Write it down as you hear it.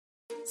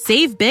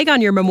Save big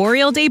on your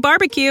Memorial Day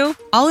barbecue,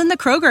 all in the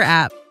Kroger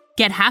app.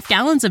 Get half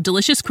gallons of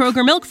delicious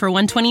Kroger milk for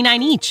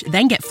 $1.29 each.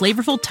 Then get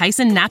flavorful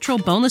Tyson natural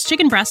boneless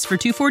chicken breasts for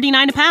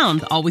 $2.49 a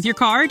pound, all with your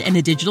card and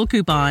a digital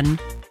coupon.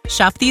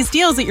 Shop these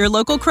deals at your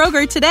local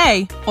Kroger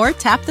today, or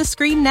tap the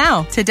screen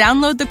now to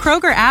download the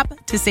Kroger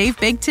app to save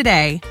big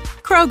today.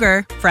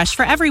 Kroger, fresh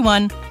for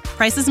everyone.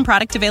 Prices and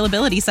product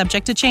availability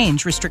subject to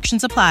change.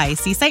 Restrictions apply.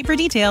 See site for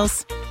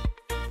details.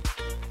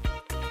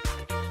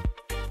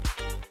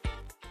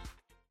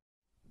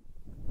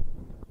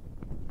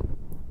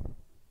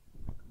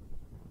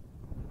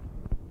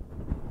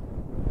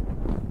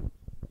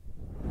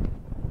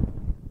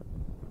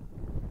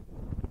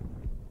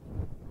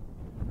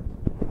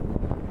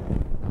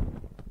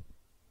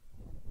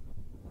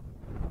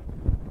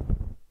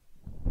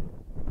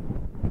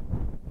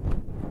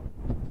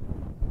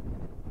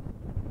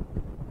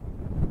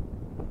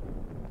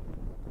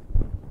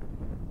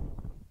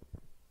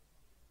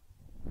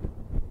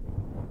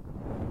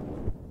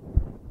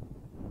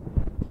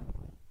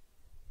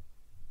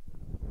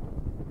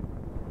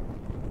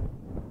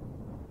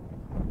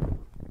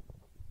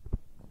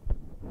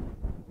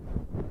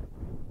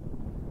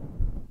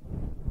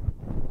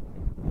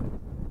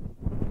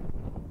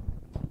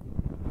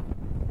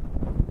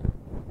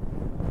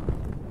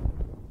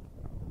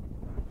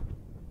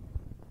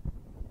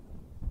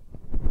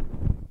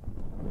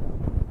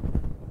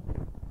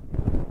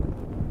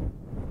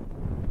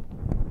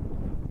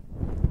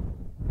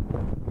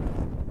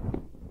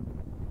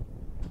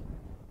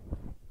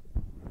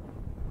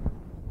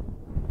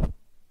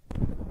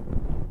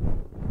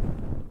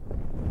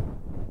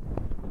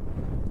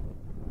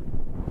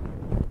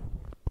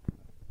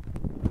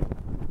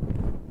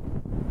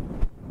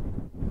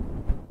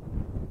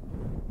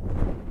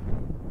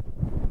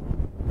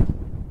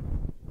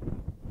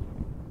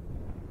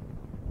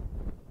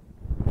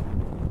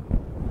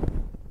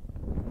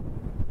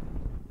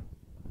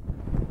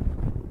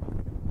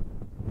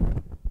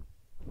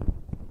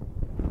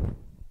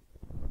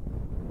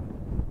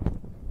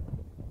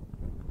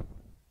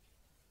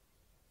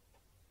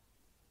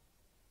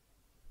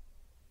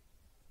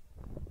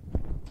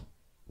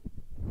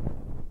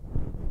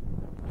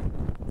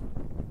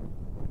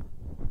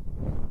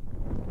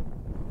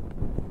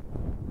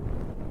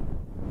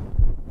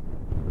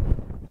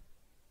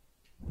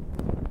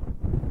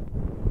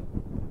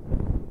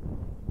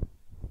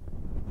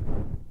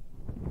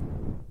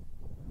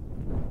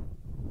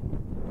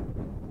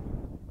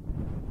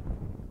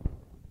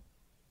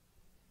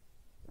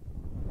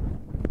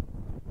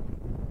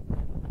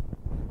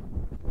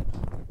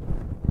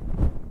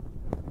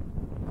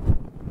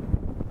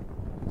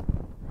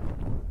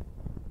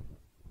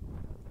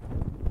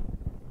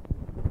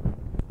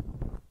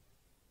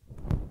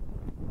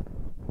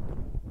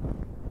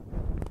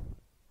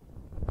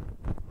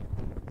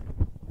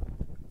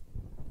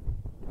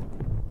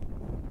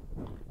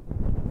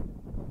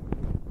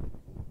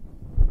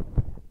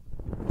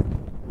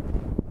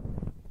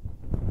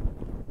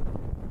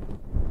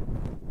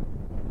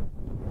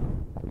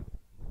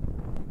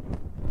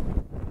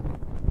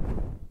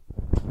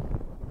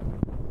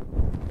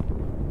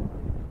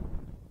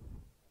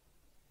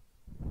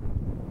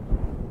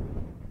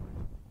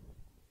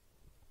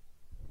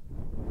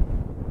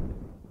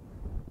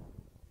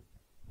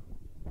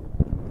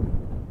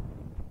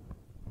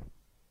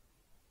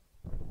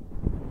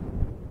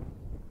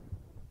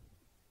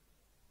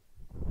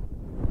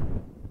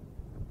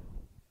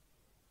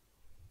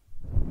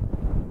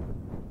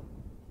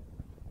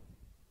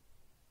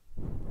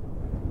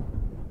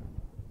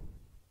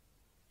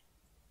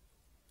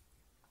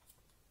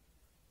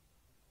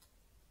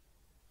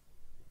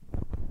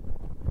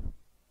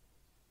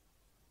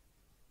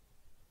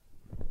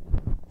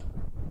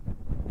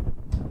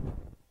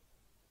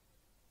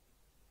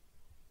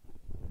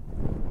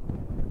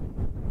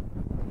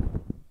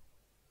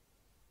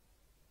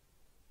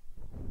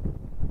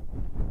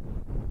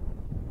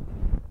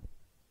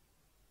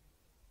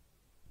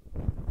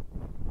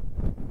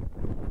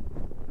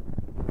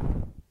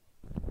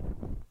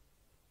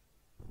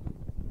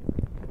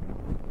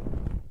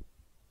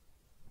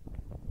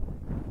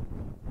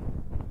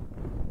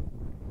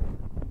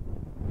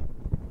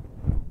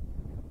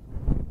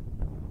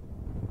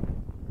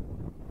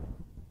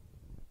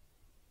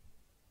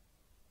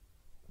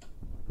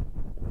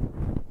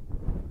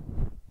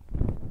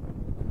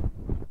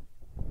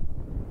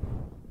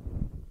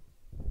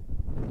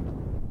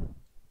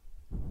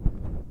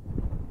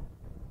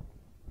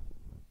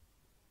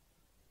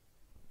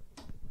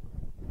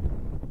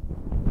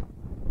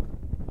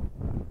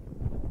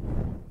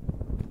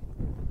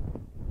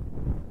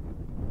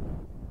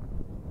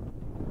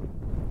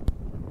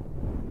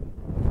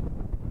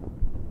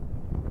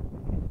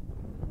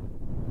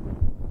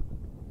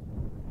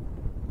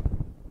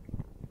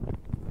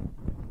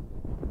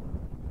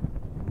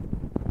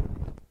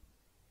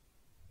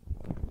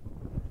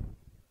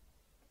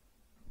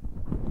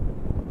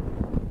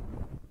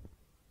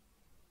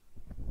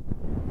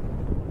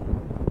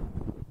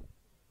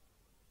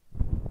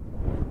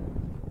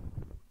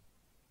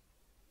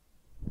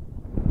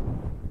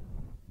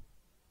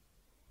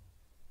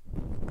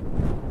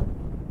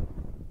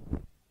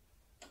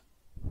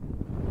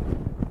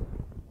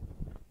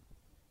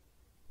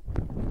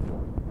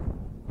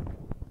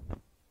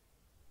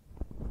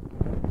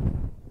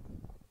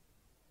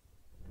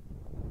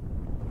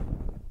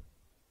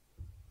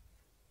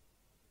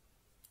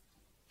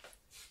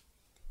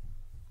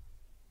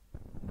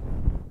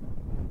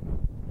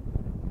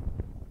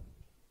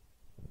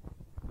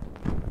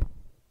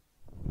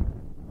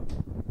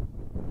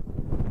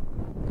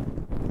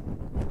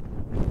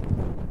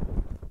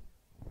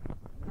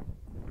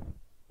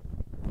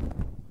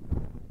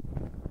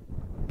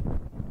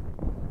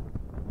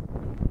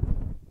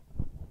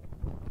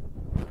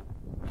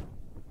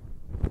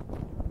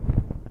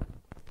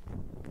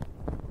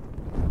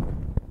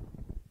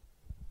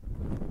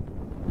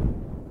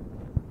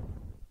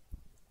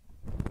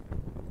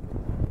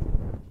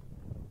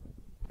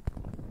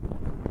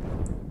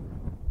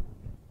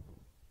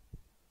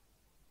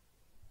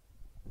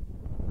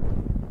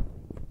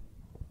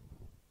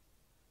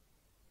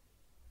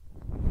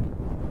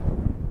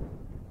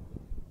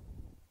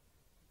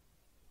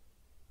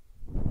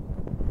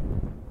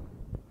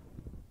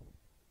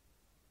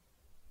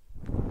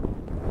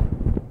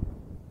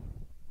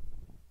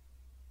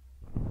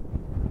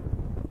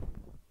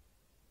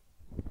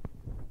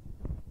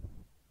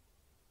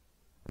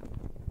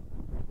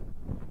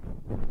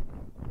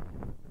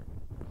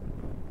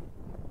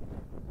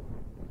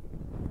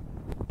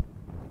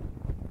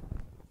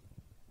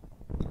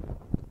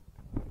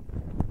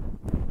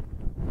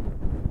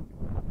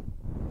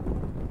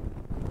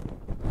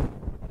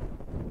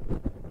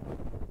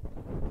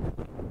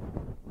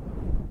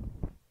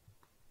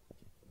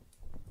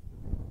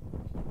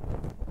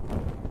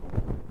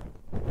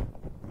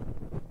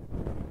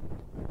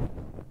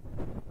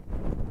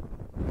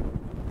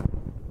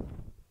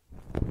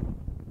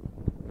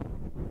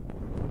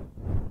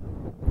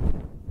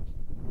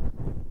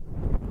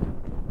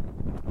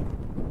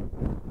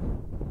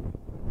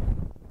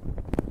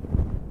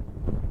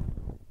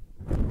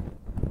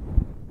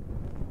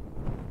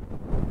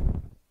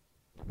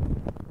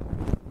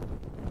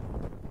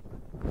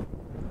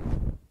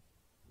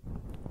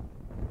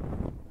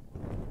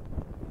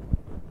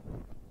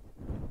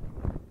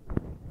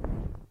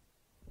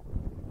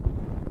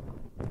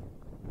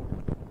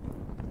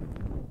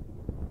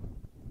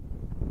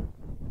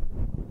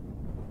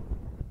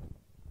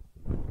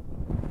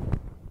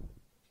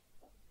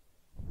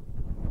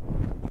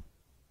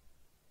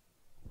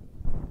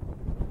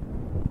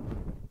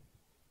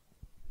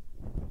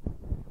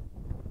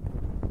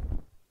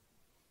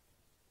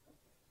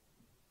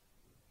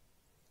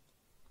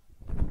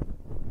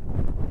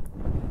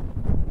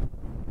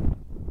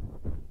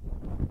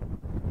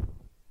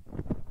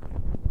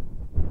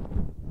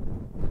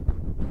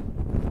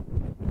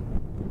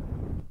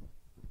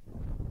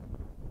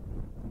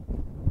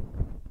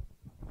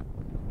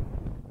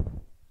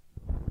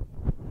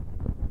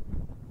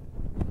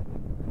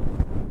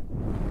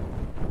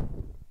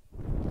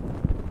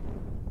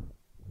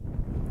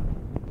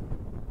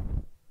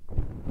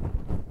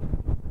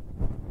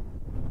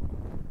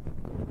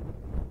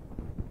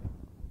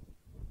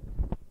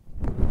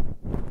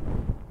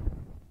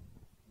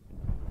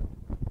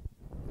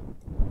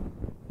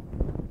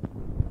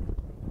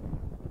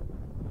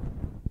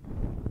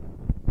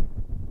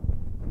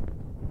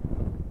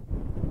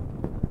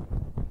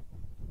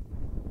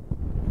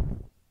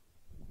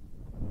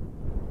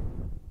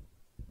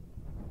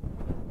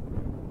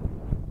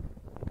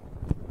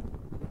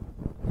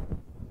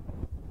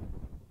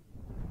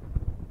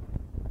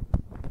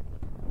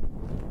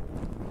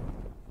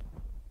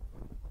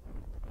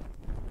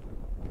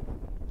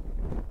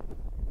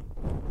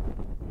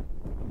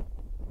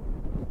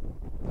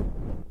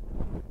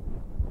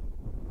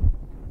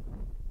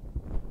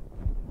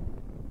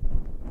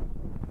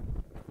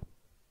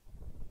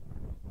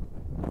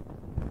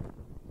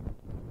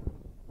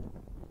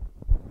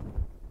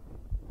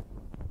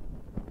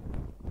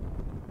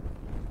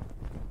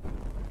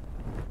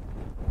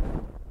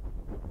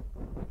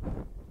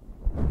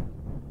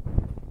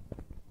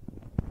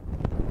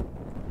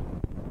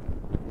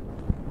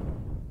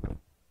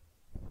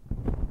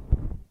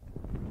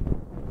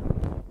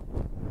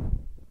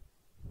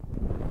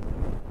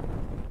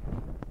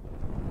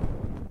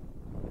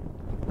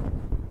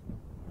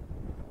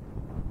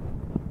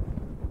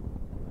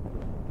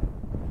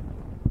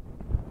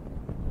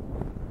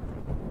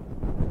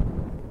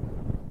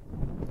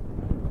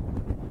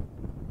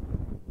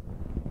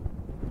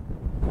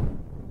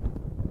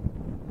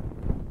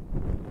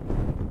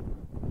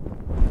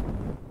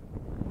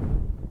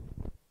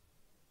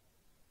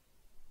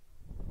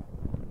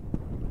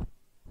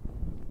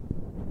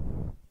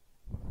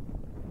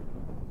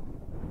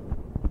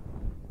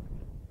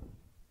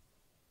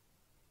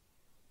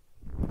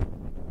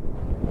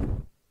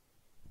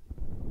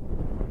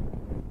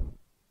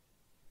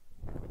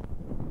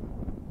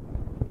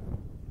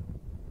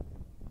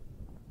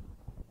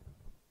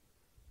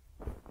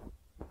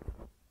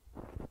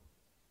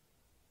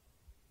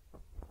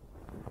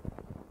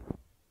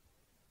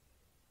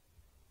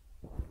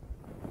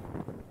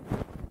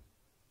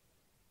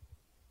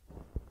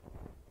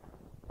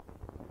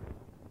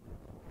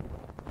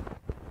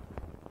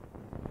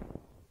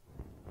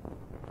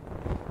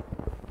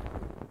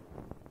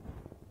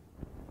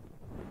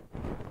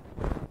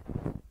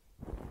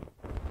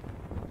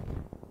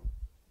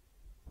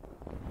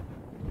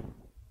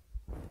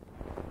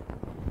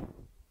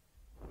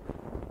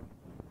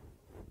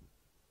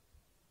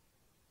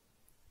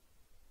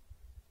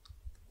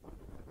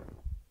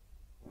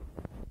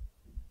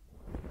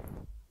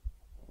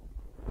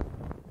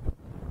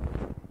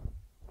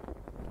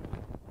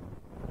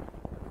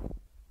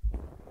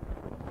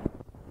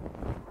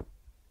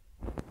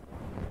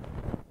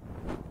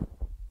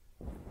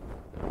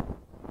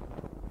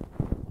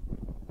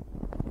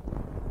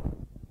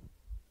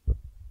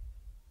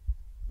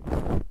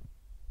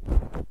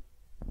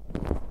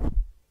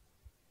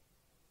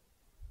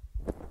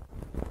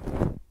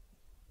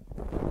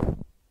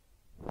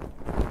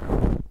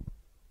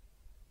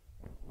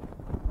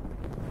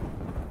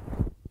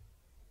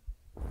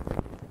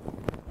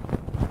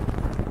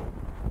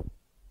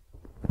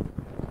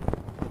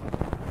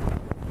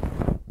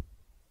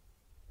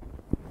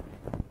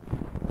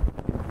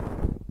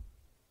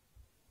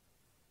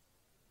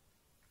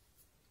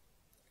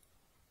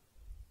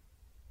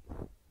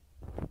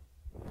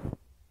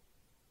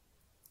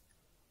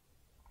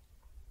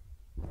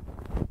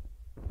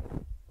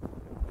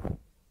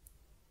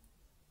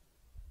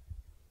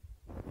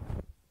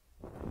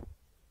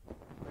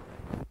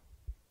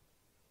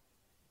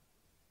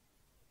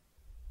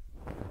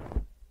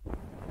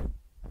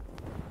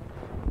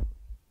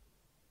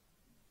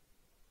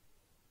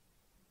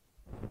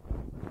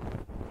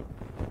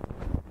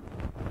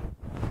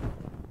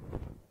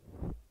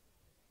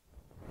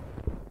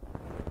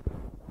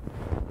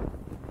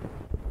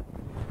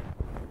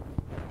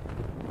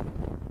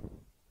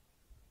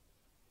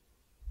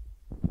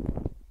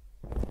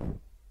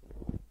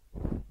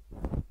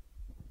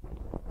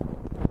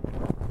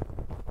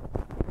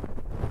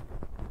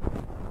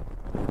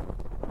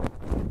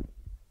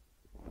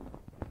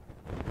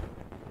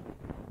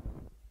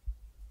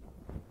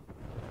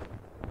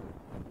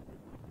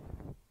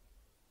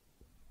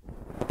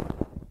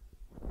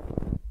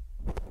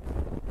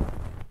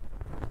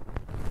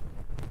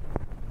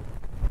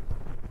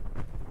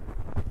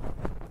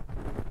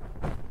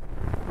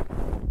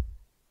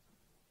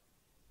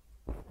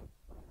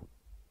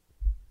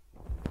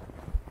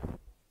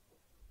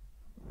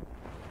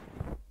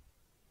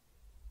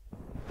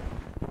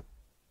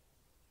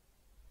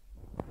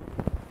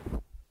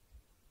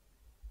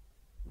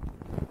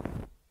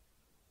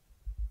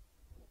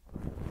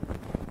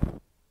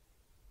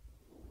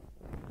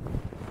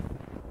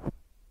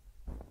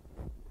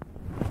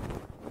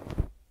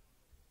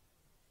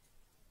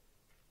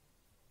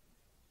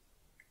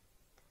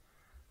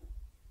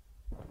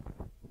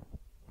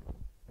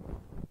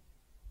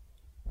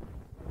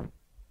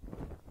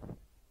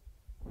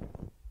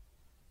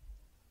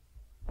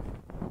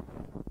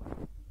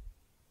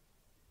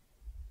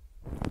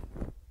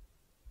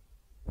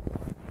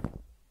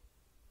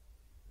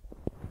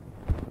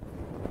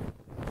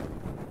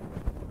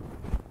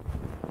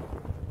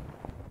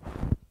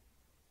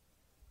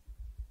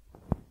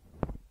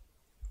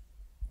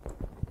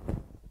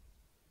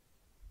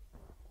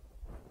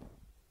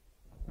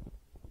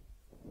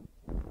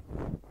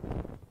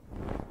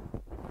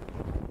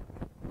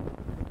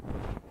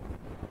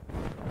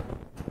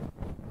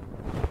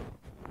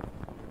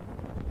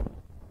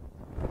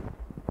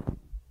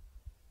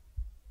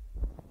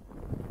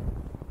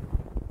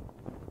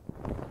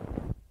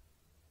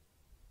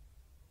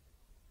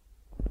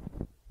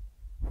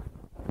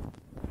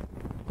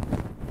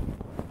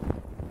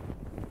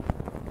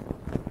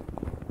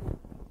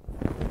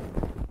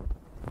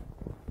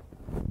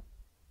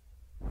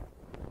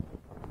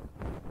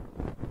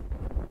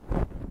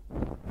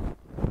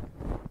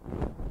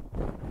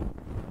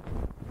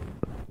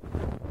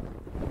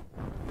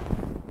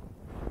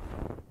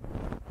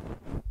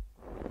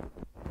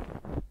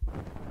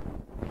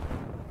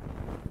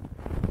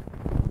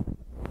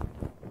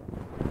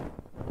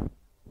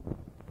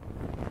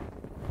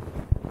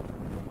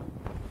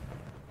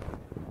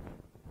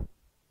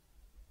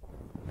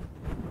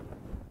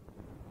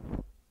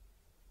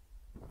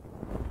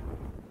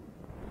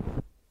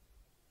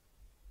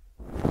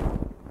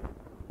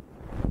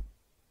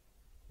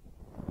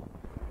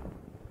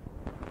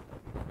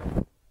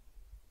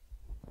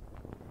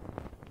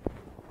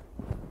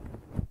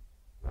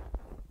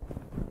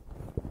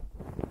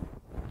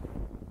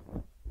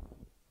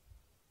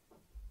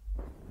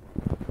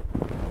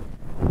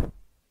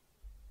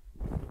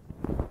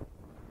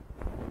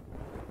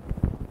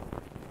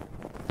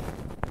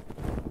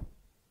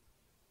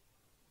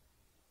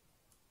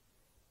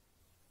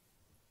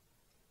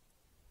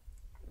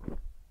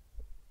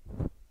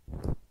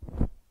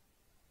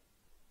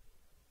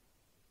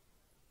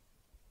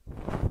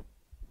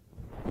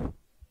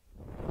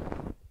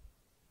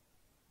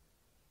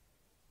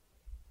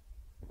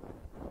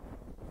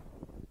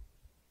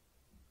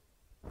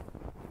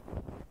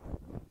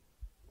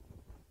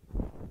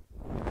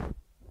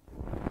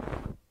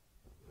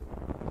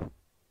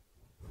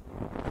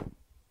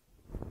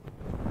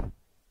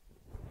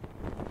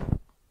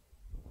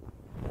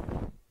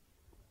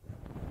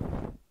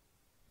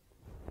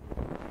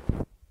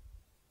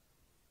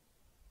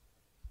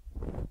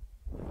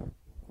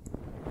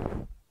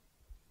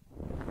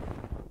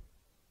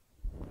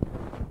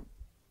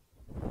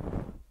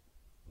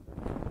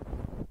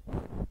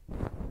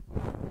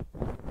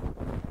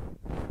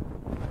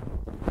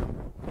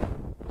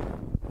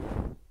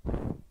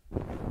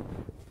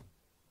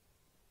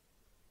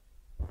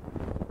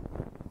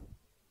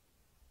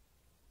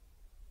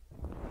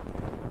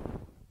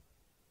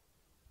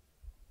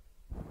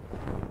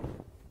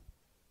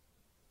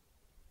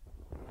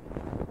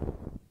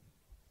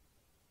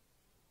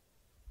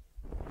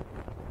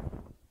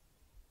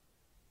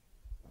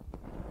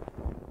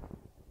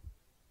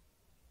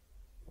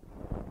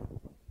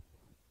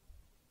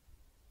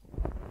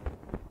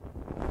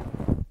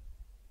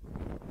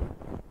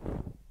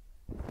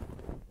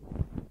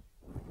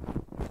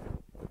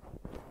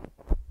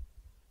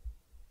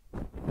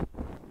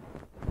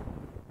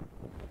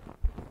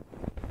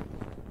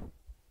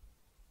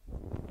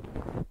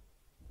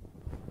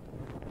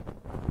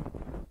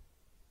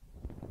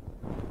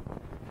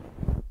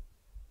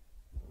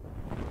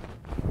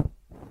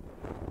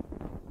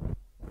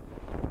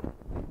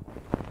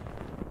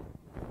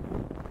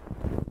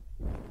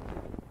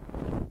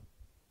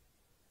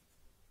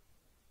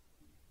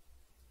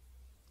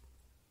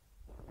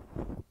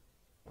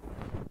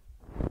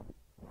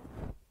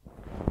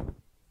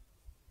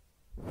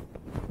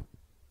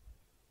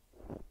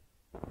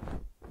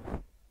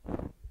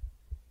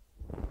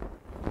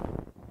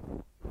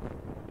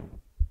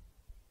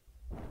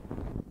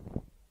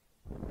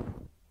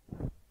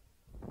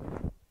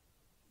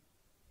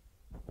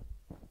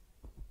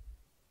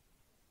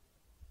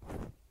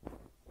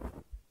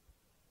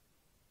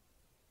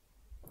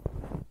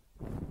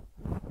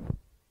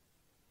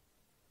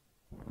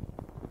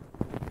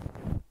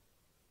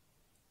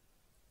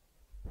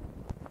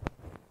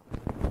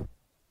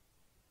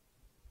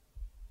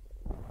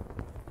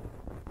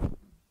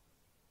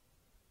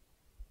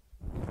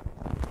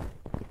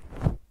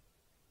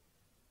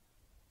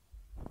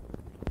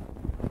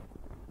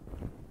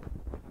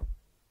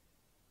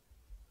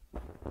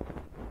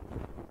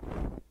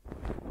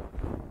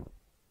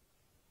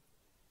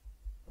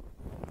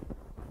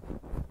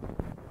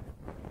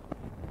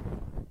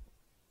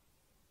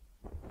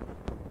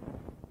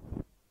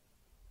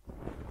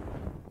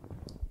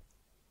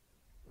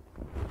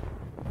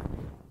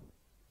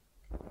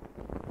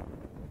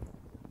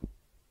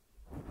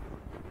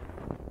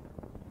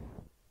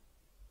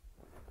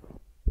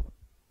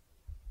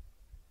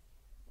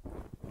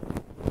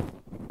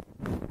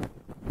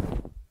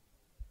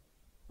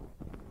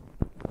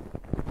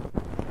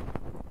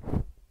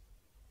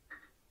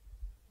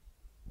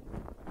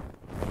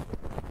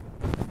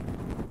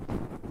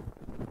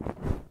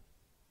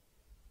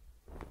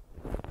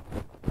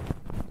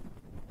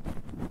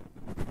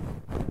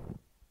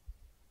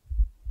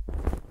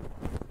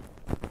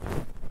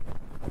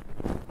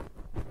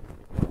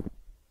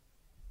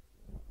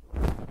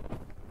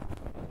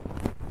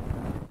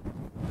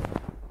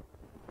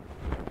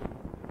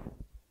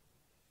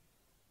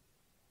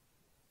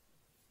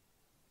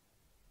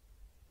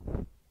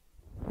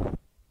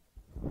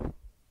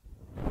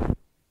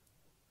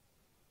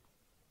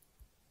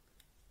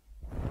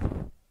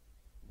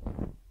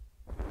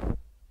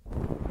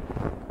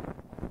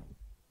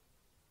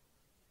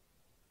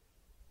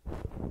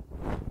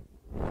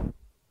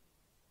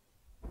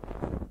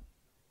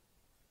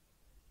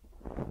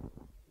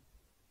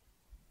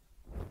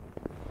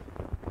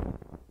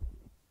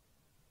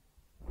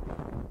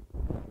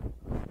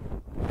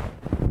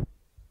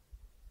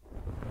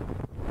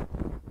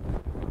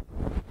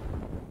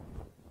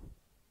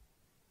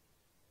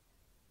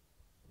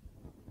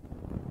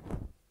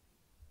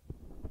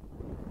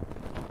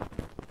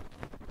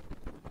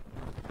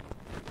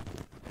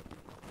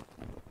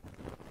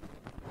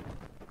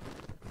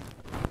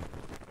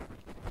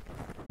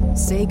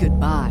 say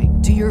goodbye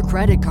to your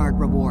credit card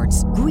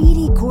rewards.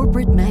 Greedy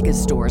corporate mega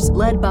stores,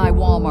 led by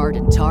Walmart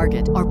and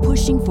Target, are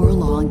pushing for a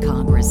law in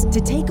Congress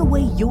to take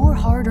away your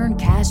hard-earned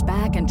cash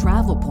back and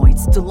travel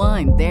points to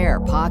line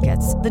their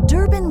pockets. The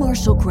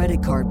Durbin-Marshall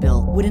credit card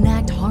bill would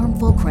enact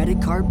harmful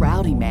credit card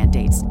routing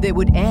mandates that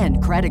would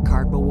end credit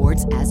card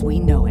rewards as we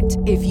know it.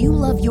 If you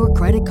love your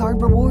credit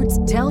card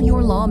rewards, tell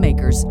your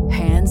lawmakers,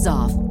 hands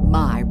off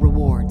my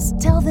rewards.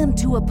 Tell them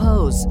to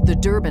oppose the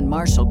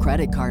Durbin-Marshall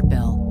credit card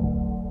bill.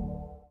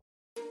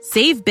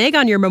 Save big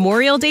on your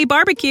Memorial Day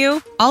barbecue,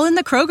 all in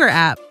the Kroger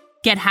app.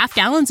 Get half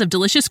gallons of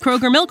delicious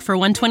Kroger milk for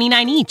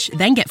 $1.29 each.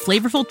 Then get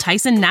flavorful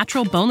Tyson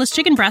natural boneless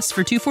chicken breasts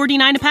for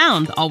 $2.49 a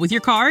pound, all with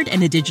your card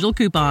and a digital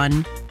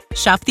coupon.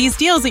 Shop these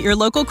deals at your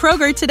local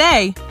Kroger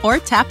today, or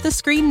tap the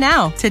screen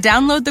now to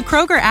download the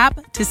Kroger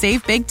app to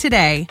save big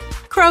today.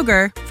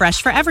 Kroger, fresh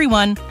for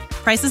everyone.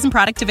 Prices and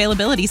product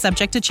availability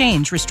subject to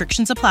change.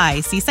 Restrictions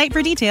apply. See site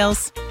for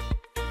details.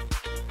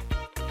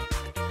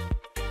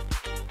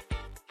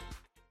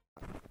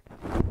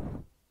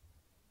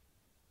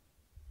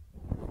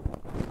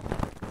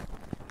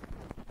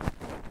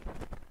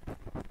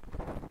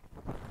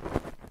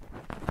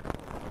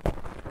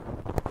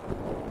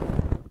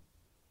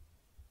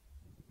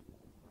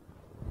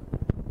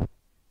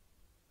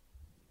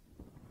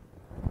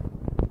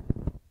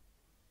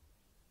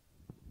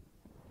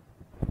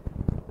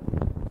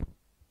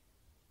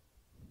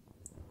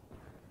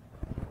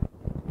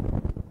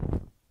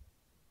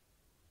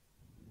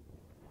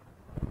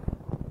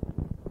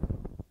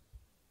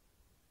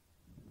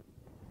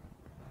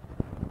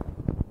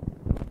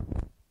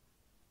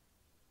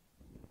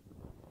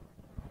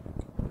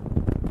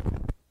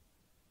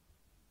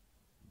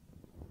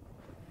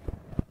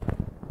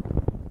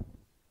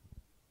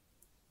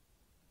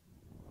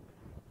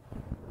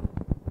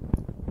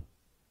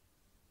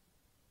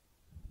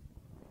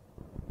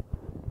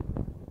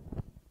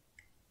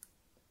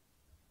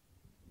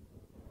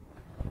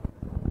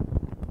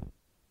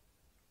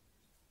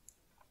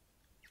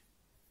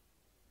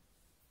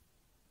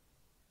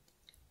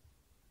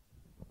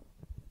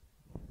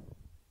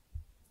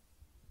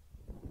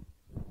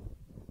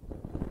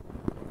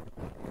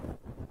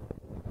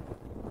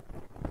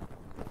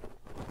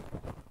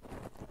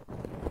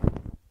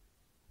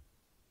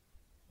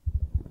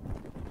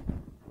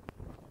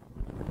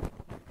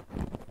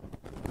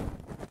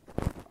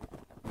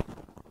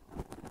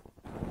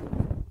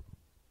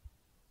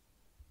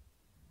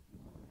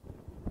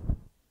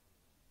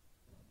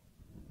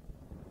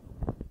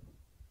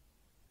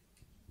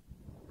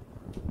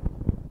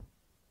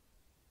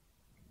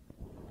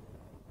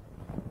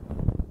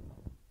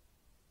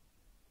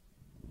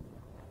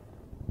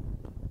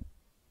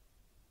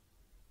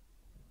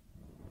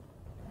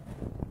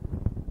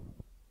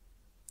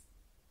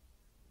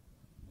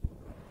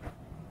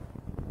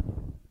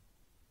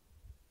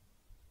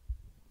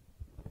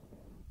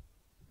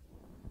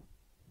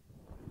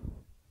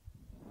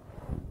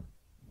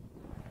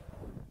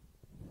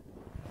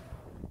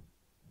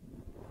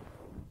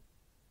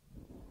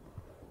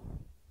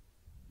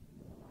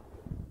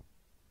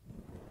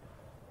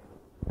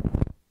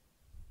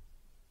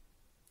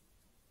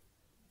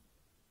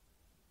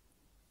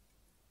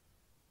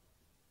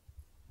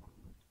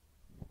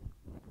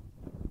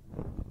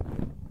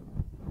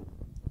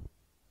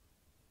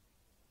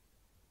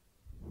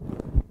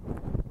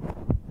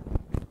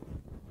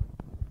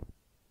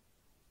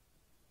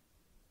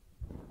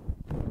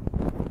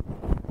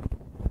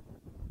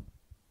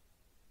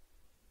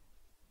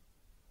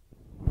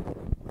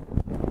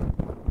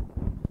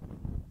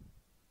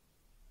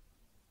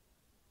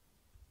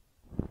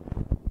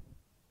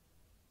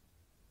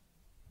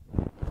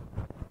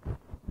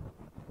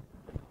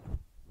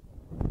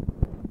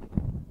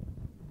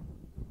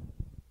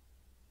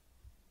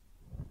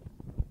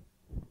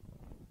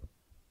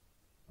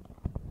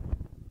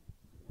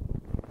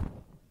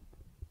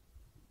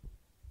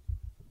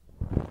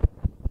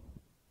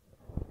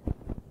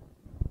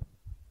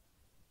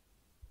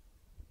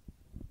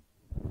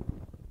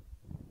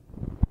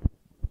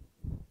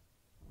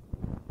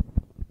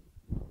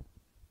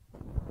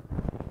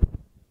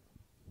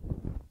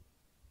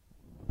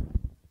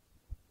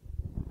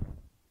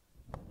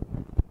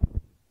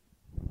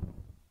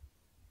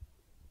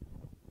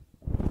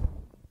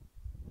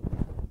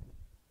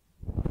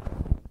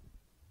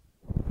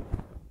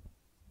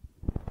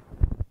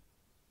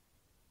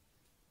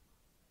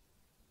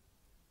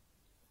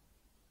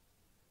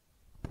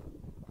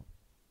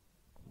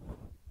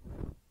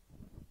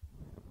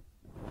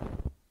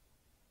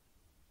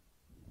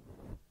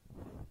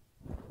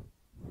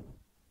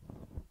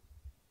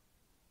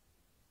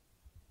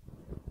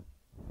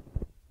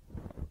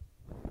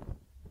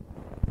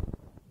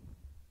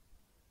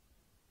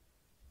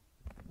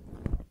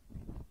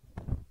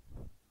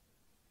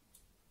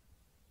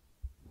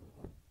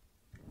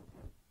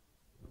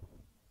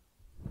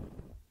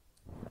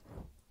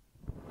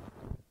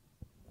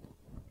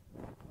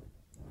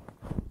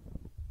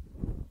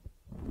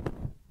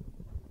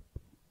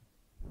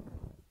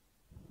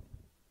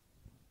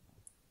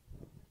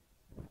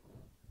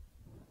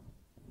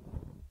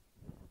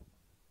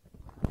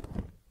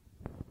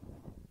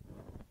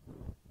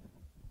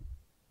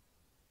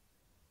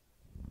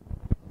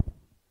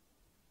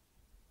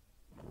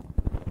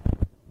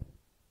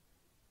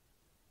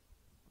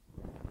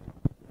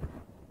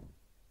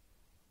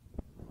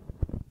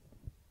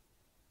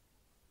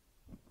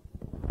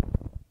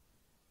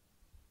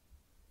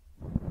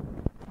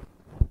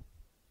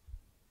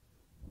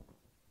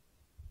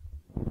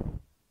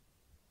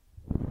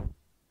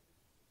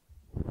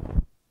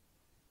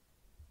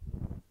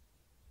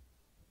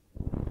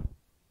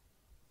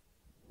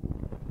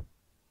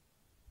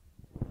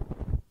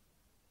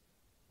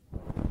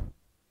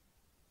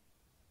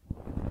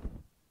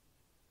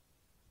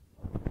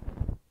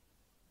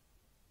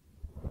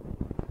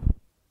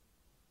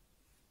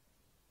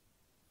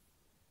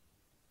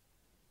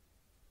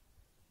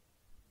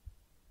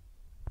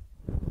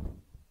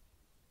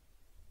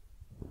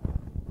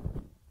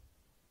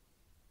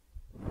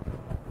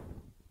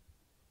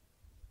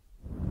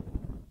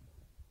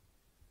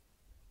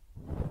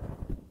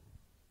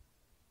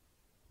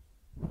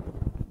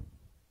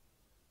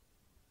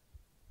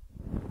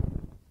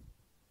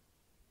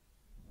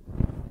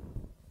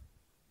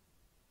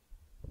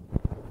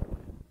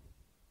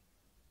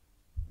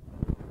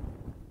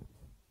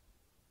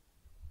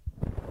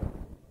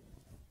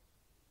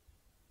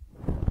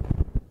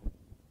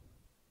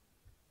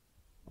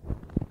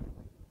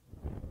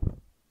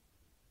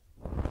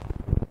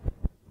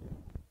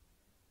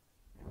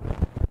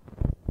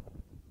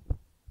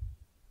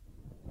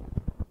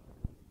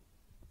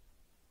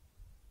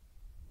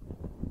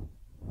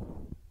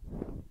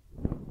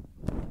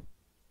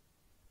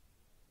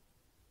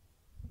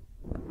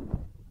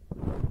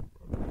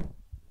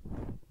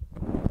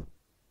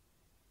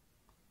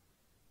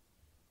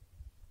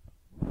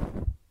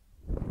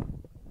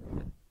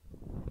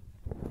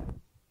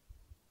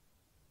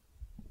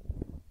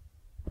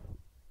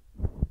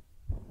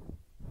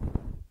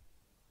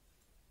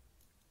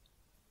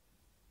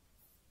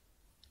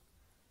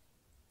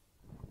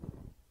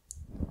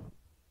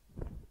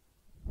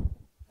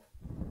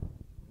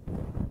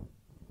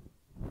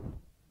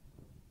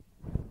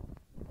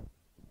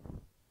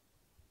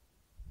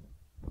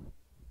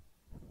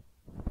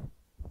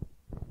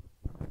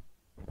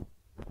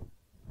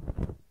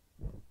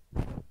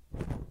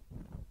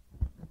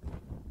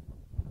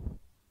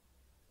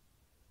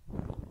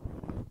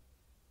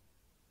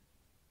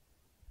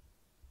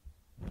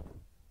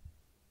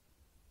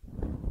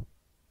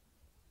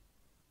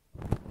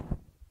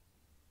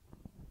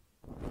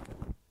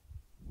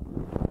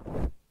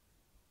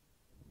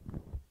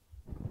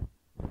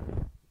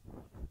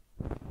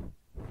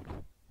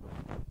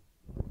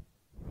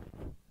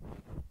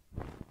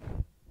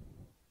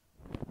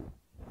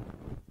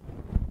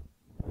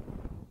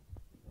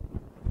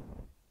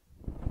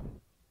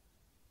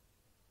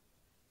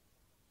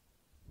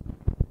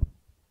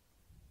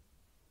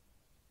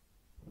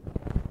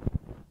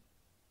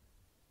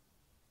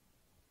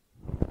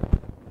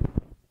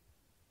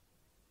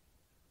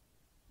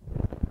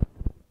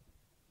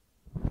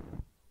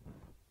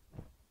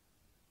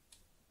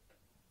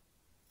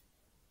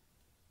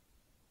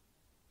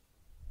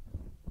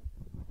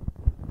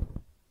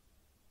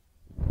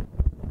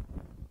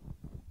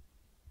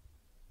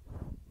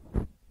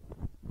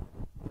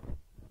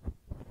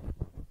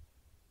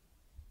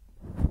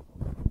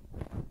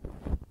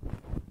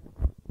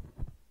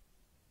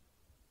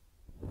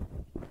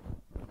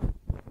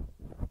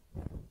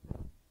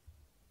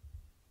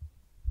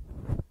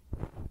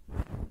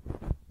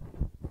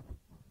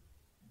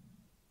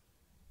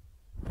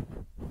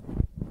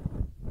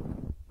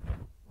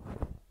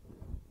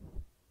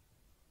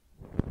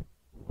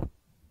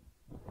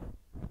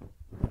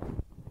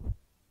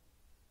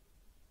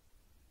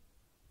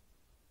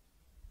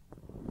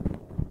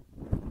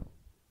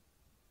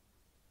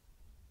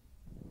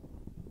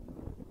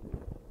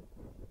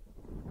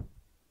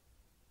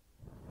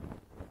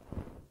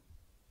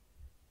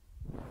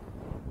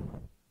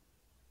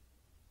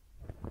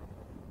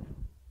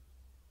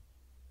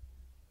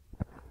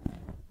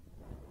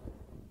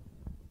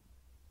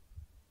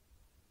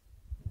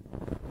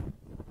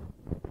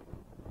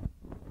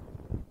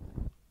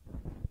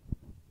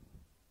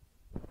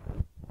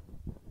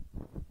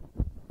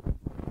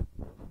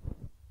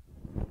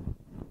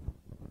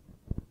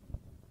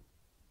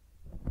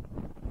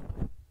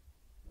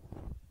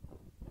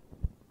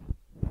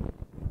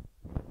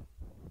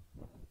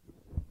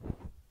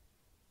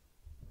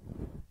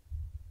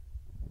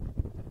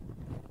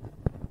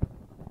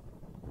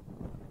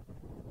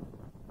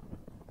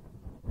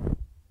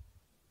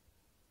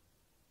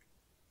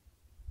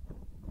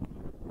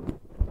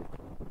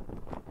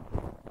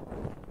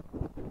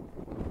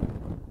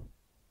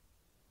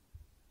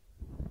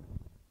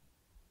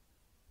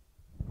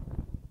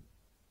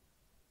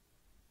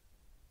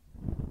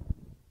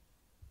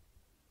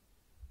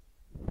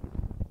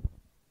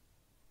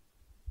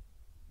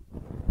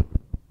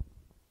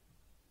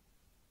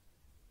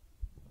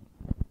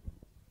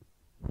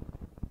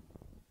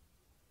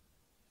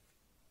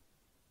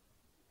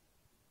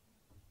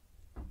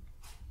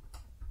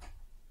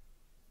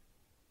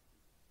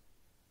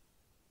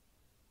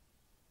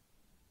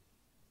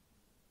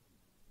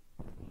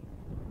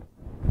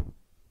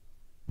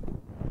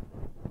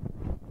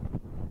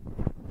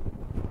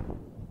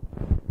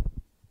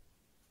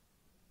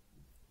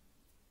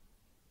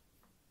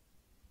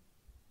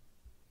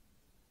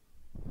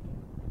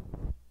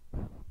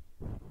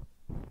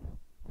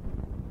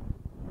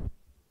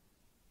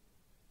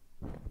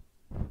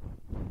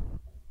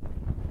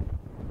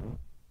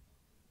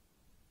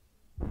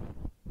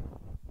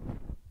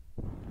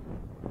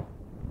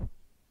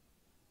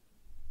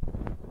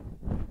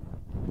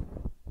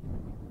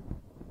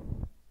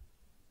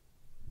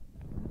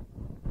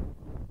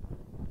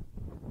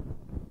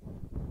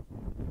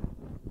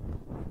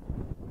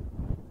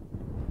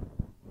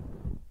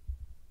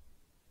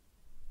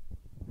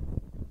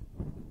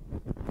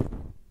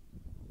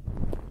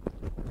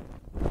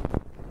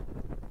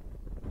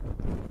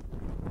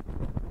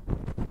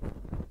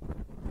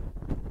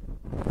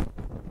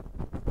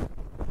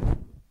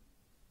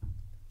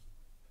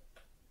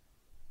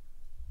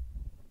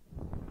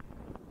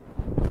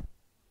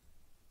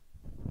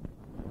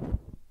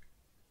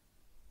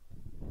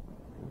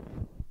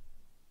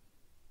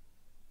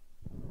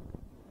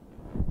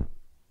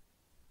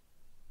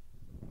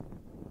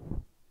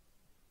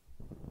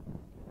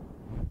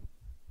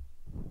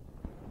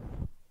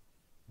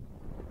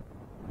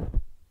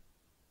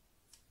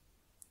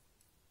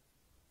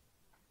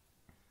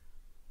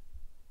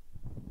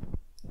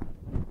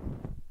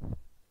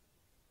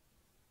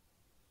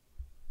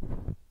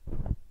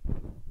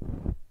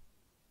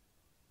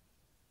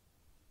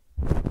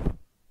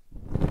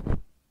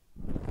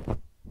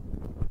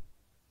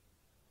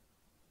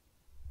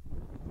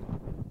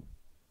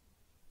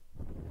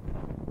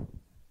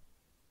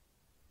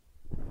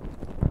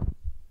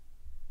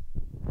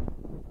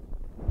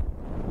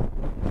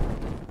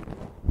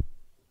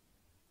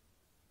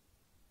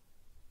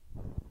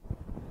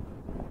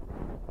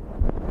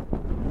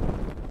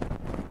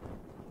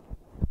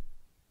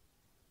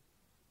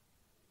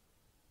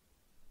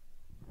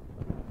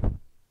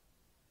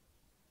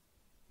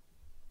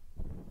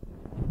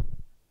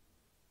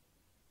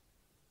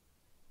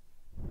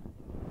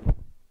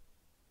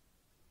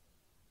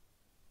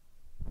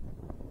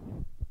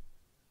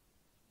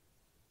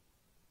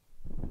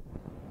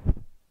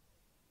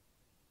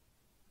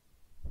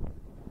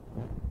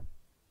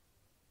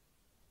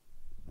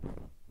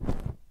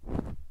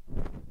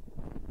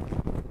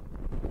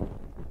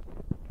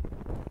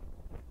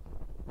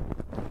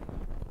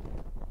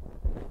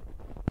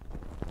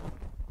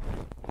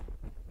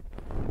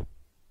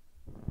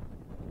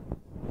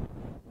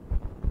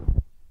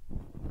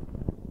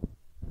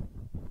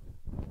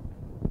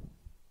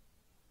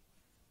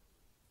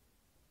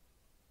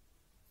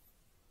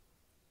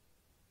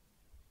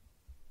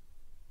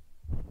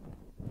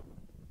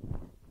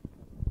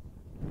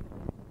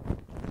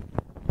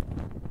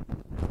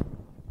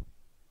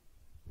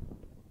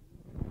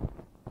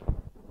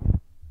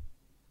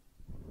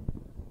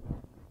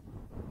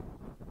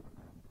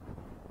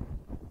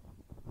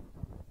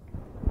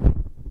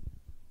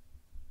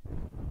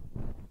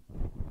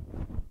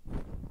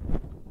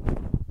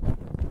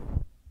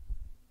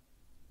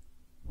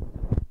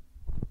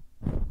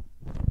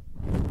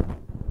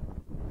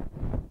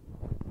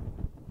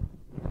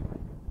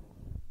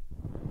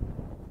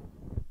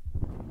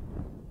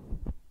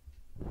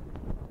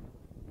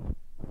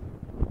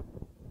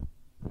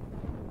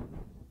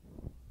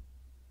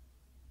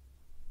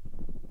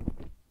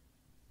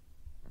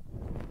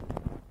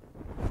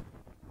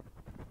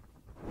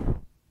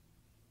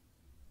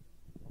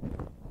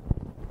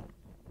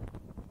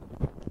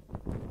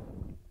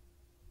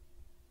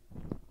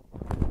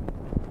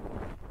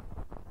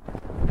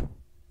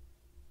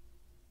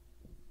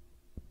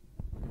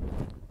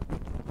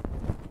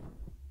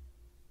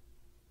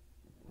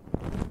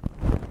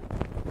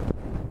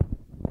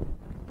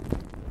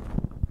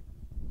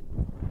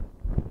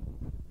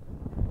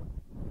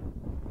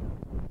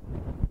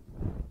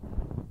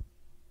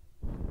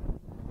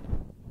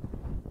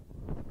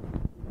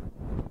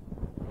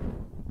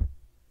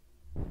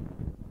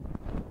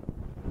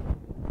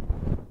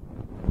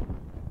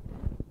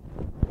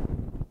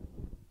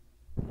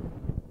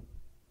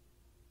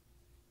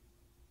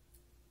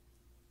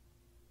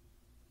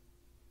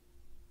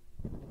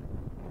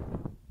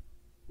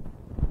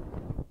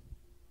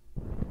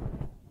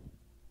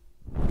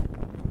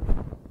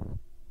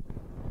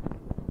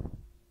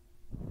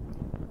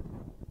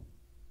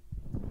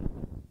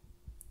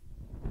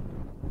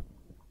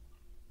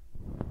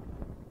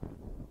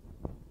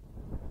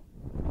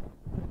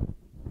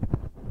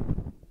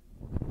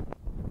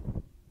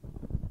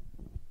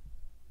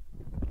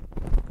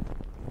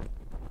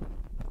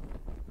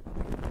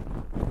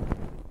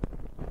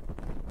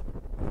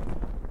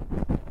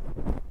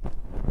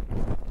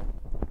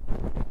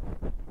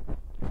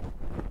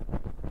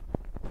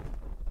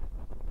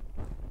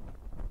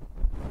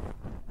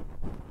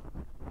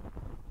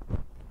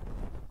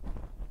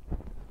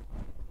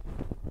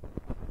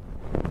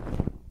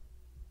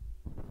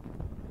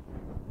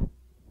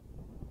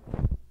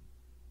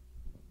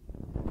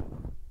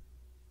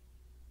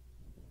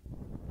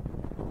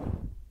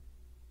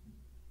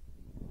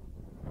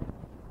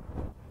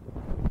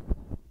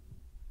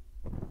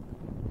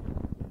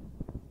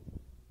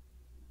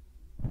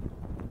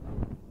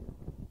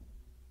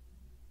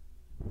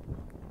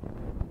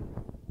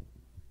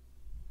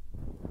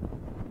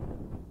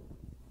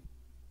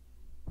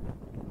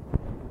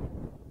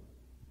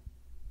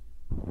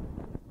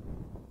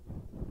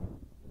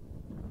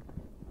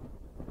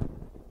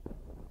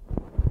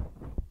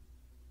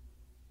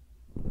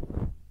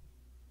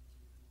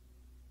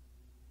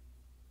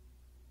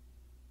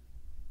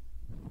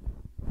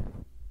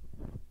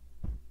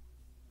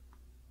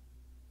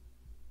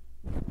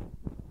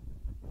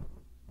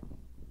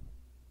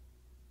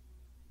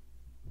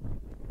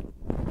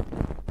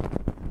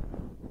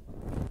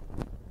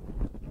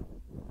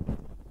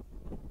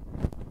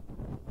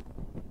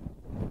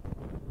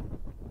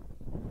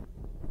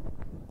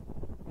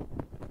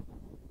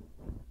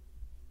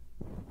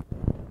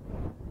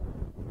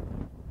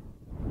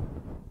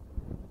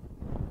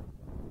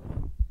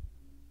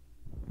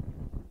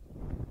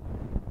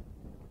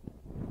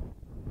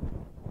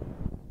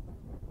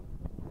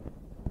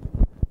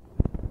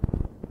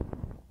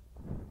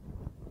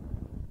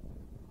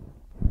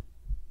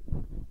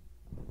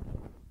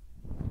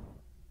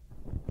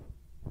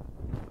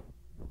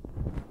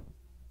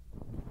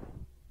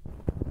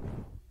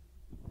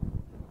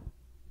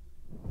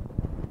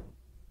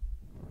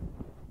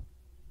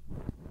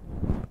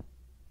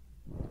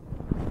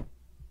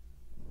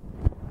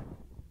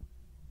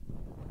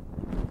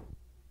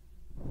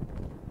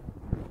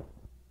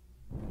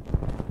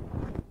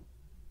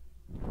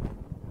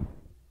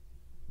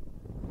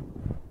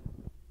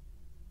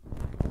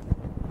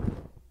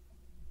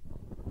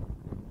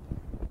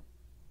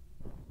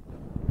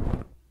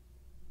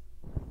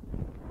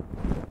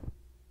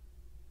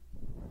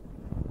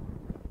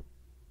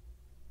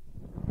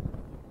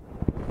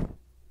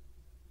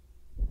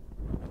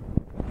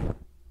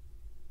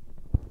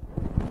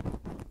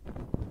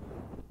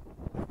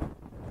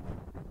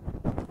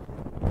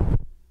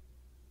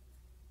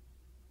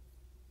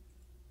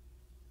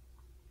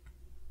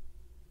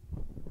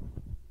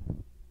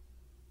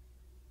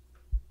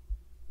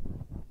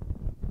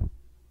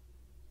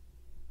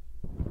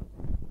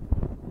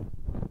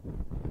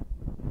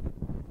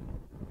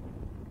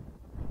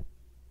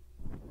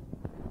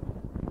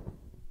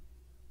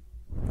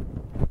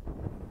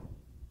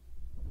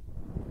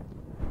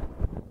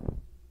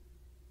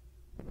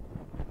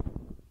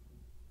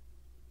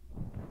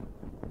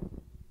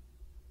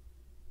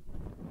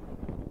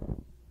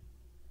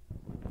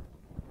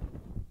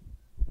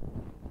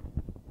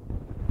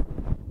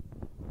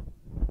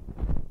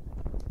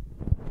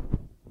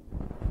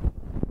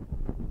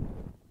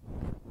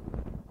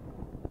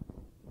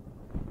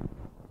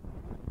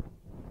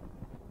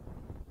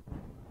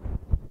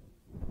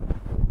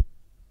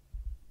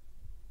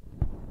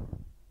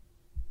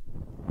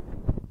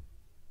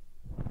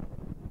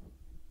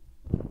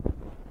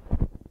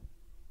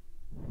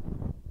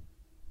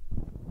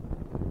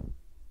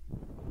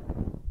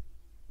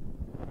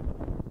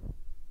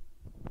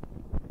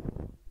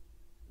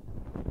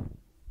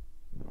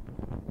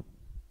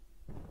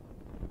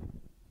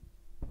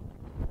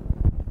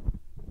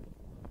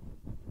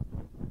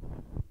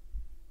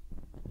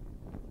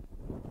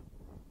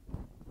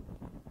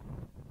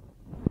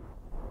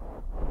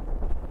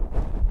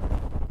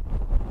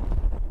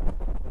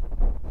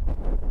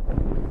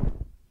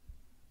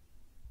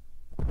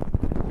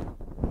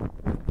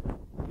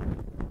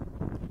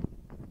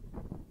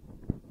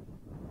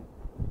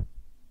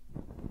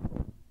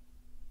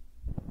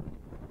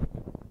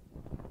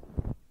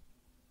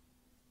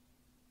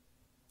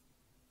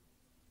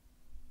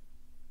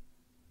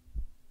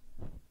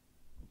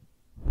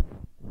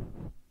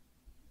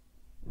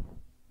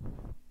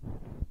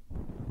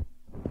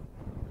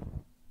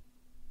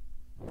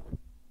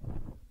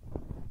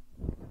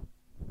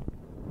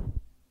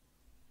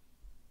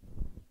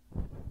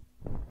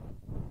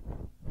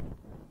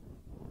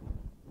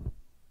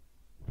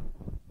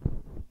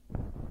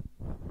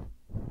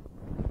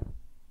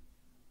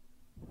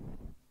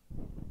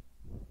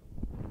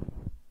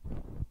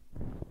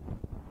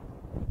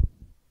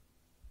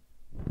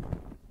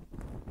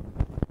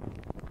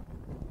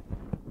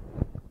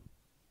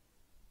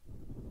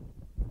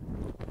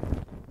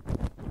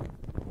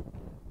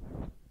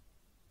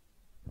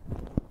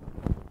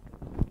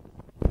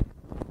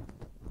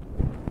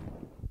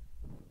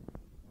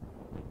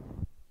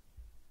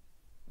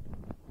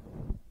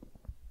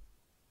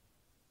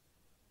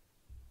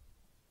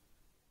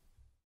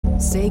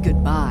 Say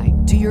goodbye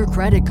to your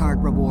credit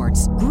card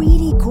rewards.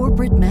 Greedy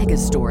corporate mega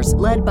stores,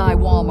 led by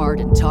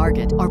Walmart and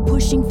Target, are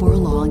pushing for a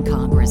law in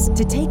Congress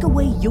to take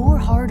away your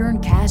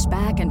hard-earned cash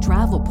back and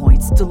travel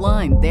points to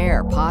line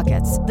their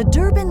pockets. The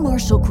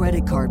Durbin-Marshall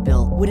credit card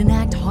bill would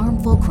enact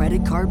harmful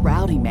credit card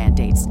routing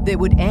mandates that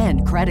would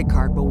end credit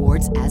card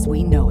rewards as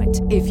we know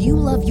it. If you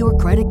love your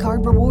credit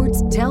card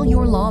rewards, tell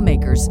your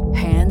lawmakers,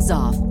 hands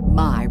off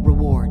my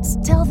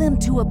rewards. Tell them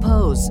to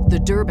oppose the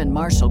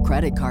Durbin-Marshall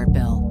credit card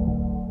bill.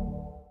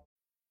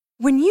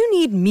 When you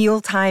need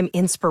mealtime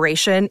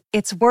inspiration,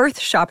 it's worth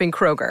shopping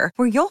Kroger,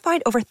 where you'll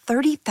find over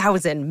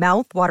 30,000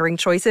 mouth-watering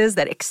choices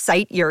that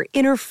excite your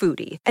inner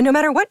foodie. And no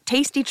matter what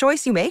tasty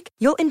choice you make,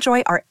 you'll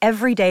enjoy our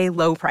everyday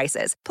low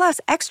prices, plus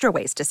extra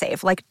ways to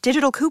save, like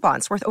digital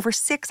coupons worth over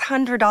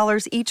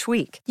 $600 each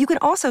week. You can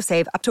also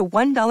save up to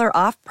 $1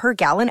 off per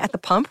gallon at the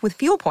pump with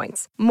fuel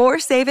points. More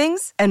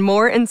savings and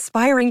more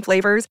inspiring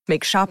flavors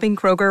make shopping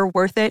Kroger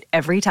worth it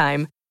every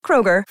time.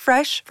 Kroger,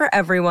 fresh for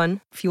everyone.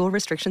 Fuel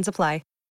restrictions apply.